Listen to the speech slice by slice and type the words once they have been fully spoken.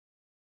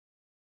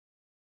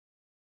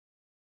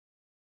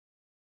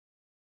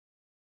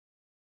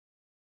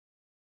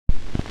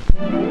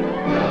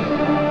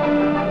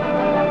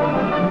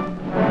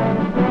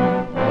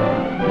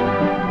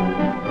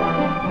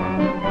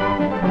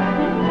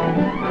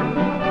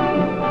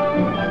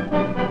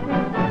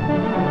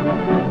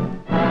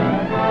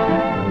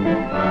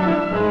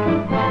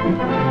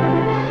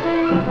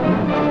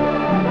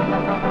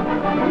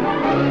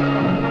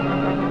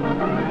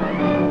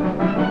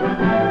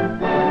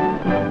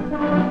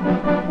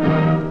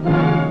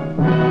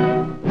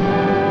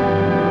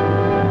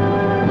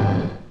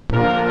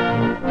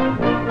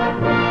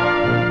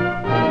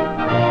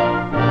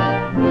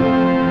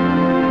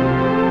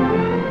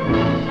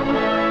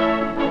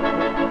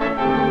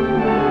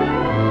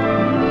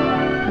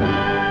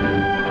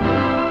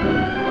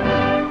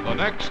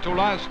next to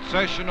last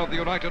session of the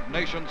United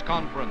Nations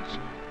Conference,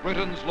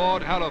 Britain's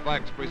Lord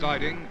Halifax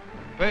presiding,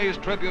 pays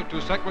tribute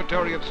to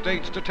Secretary of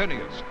State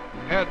Stettinius,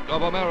 head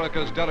of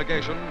America's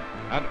delegation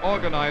and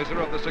organizer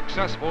of the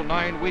successful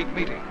 9-week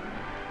meeting.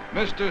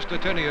 Mr.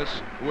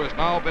 Stettinius, who has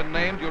now been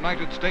named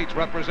United States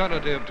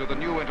representative to the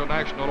new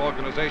international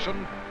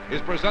organization,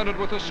 is presented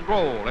with a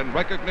scroll in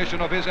recognition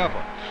of his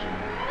efforts.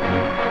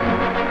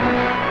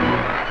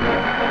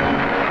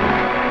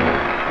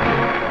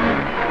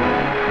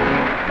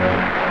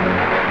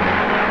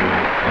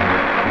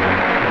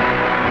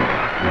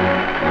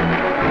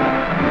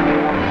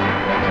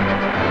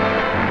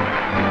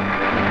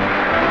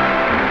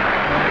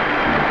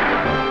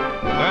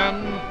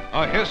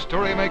 A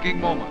history-making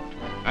moment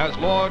as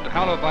Lord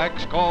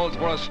Halifax calls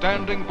for a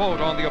standing vote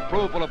on the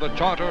approval of the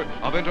Charter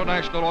of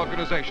International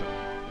Organization,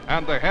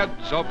 and the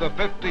heads of the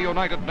 50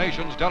 United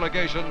Nations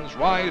delegations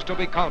rise to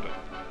be counted.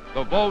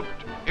 The vote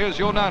is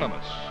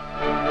unanimous.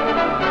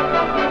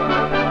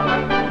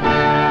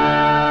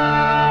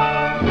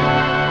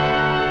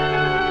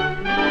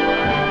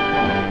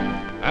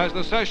 As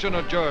the session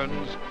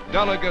adjourns,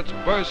 delegates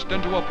burst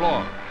into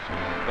applause.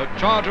 The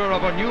Charter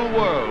of a New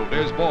World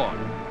is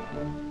born.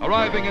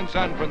 Arriving in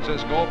San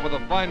Francisco for the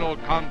final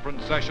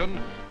conference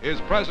session is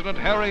President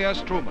Harry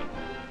S. Truman.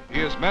 He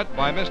is met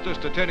by Mr.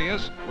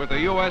 Stettinius with the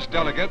U.S.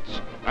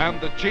 delegates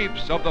and the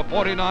chiefs of the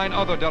 49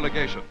 other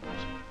delegations.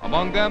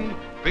 Among them,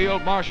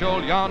 Field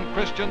Marshal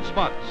Christian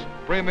Smuts,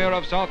 Premier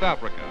of South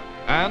Africa,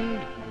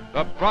 and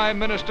the Prime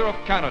Minister of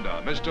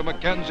Canada, Mr.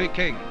 Mackenzie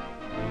King.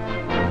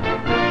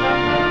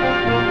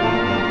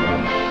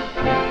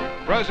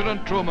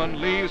 President Truman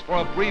leaves for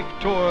a brief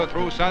tour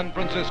through San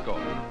Francisco.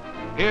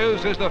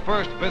 His is the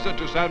first visit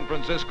to San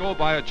Francisco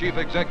by a chief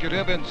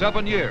executive in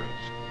 7 years.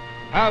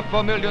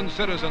 500,000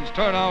 citizens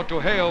turn out to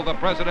hail the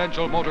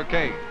presidential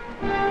motorcade.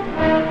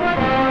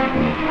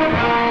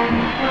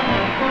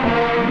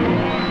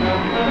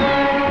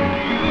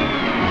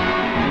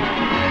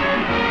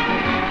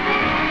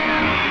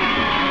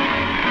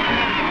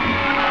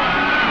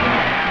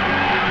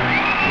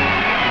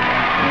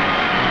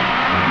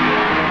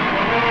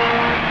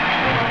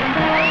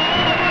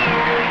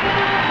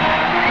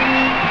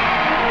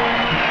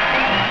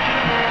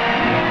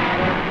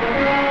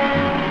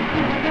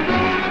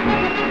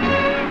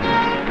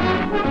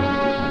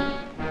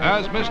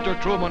 As Mr.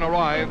 Truman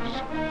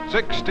arrives,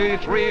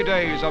 63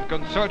 days of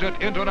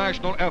concerted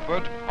international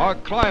effort are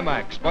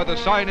climaxed by the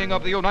signing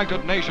of the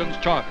United Nations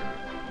Charter.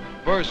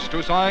 First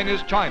to sign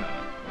is China,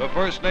 the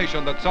first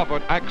nation that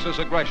suffered Axis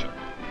aggression.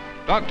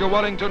 Dr.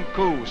 Wellington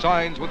Koo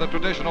signs with a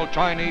traditional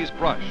Chinese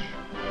brush.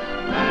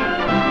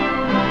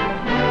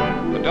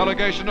 The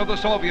delegation of the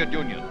Soviet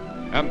Union,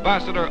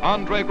 Ambassador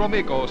Andrei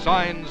Gromyko,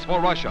 signs for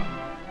Russia.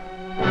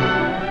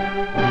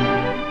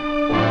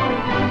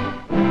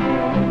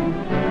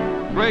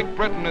 Great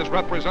Britain is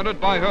represented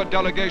by her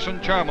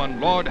delegation chairman,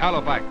 Lord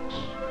Halifax.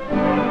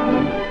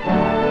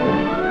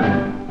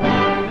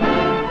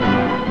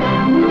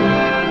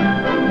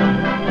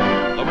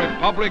 The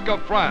Republic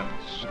of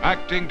France,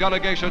 acting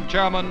delegation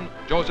chairman,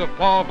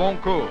 Joseph-Paul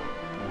Boncourt.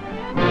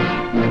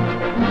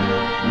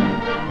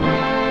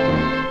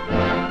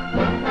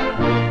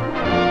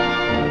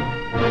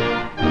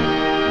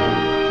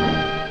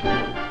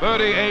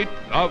 "38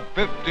 of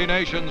 50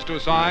 nations to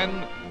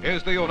sign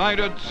is the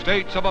United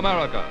States of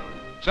America.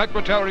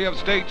 Secretary of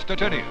State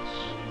Stettinius."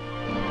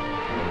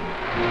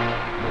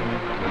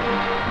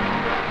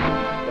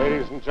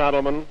 Ladies and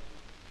gentlemen,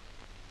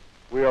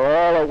 we are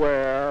all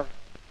aware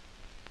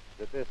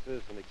that this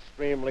is an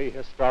extremely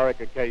historic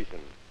occasion.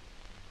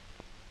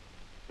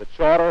 The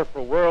Charter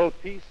for World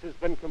Peace has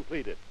been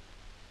completed.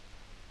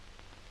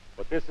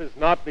 But this is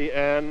not the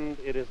end,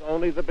 it is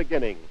only the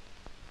beginning.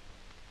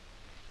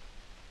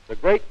 The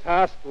great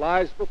task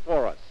lies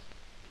before us.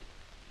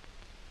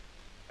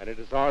 And it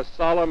is our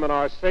solemn and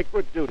our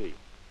sacred duty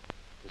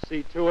to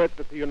see to it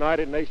that the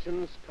United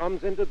Nations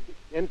comes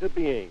into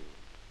being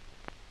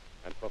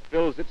and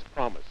fulfills its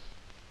promise.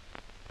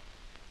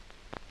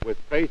 With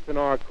faith in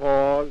our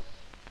cause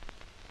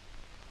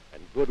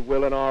and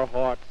goodwill in our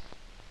hearts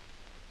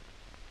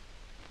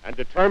and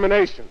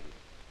determination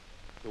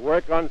to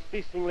work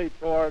unceasingly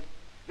toward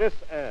this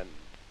end,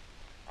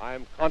 I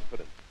am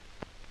confident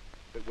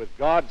that with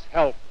God's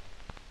help,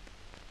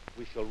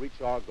 we shall reach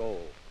our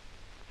goal.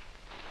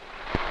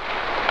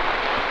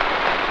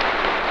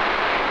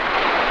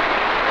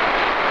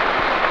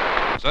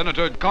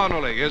 Senator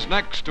Connally is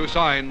next to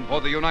sign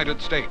for the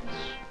United States.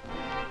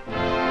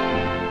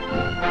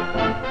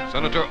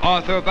 Senator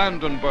Arthur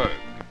Vandenberg.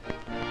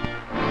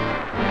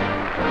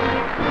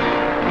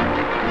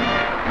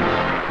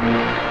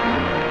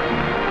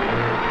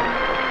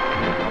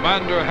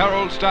 Commander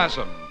Harold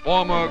Stassen,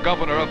 former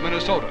governor of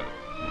Minnesota.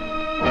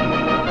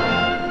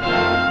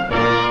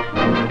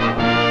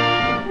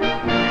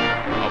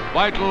 A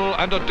vital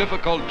and a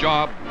difficult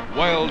job,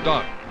 well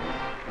done.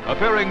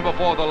 Appearing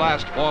before the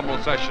last formal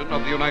session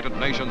of the United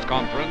Nations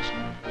Conference,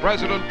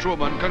 President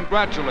Truman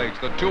congratulates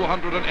the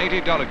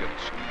 280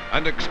 delegates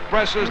and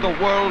expresses the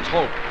world's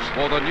hopes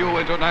for the new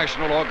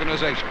international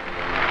organization.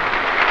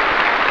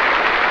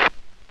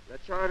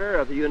 Charter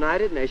of the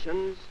United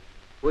Nations,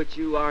 which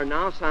you are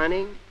now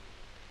signing,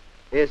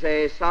 is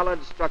a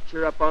solid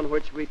structure upon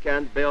which we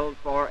can build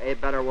for a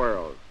better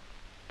world.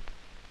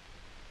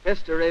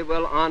 History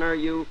will honor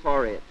you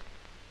for it.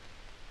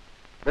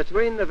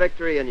 Between the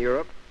victory in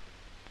Europe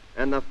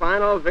and the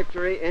final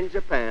victory in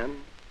Japan,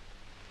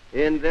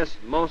 in this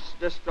most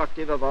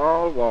destructive of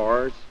all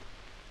wars,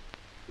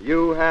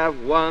 you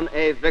have won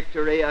a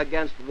victory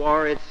against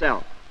war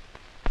itself.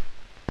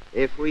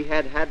 If we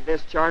had had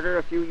this charter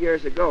a few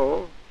years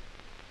ago,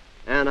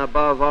 and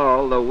above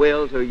all the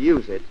will to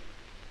use it,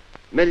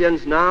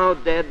 millions now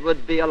dead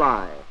would be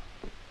alive.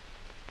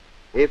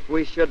 If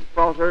we should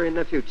falter in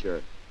the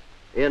future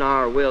in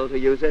our will to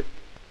use it,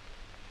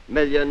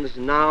 millions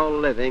now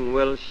living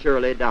will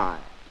surely die.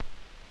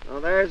 Now,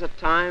 there's a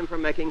time for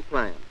making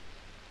plans,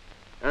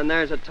 and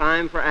there's a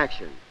time for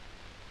action.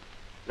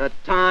 The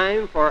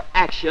time for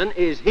action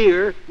is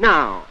here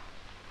now.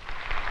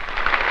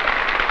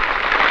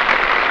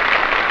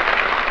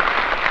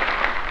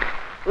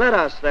 Let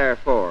us,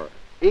 therefore,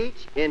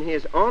 each in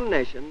his own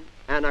nation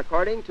and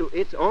according to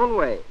its own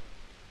way,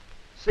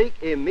 seek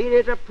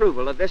immediate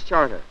approval of this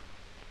charter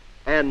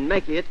and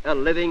make it a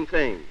living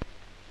thing.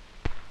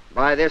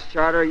 By this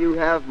charter you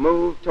have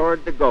moved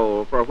toward the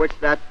goal for which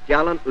that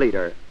gallant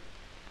leader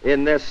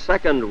in this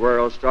second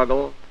world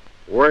struggle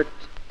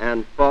worked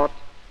and fought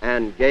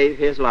and gave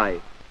his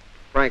life,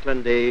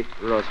 Franklin D.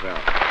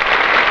 Roosevelt.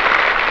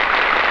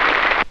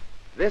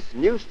 This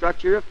new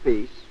structure of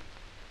peace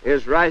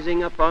is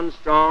rising upon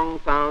strong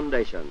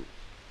foundations.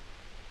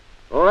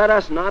 Let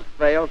us not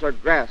fail to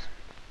grasp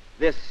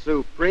this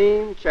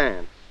supreme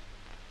chance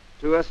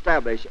to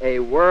establish a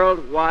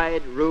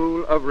worldwide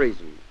rule of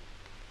reason,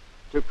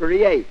 to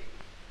create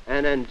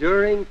an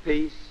enduring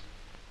peace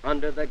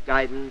under the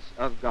guidance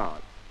of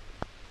God.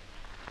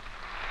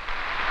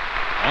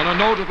 On a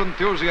note of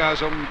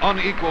enthusiasm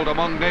unequaled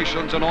among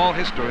nations in all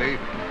history,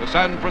 the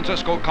San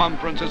Francisco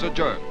Conference is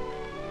adjourned.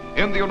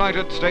 In the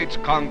United States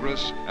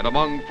Congress and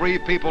among free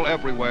people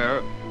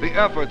everywhere, the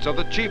efforts of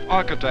the chief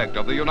architect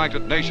of the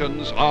United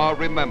Nations are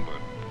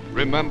remembered.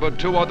 Remembered,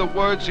 too, are the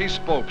words he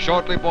spoke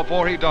shortly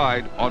before he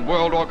died on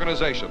World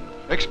Organization,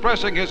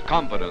 expressing his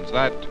confidence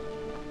that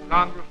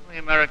Congress and the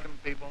American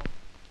people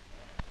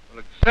will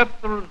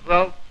accept the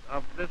results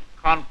of this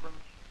conference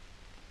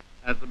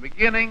as the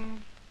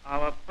beginnings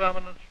of a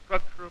permanent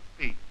structure of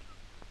peace,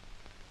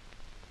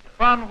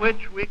 upon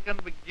which we can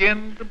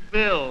begin to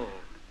build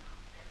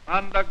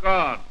under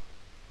God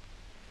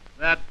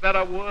that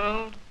better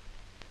world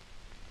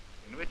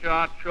in which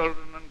our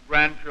children and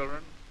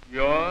grandchildren,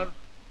 yours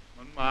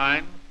and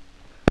mine,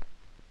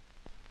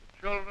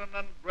 the children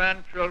and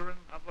grandchildren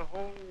of the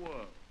whole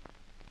world,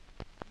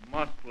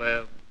 must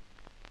live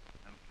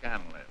and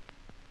can live.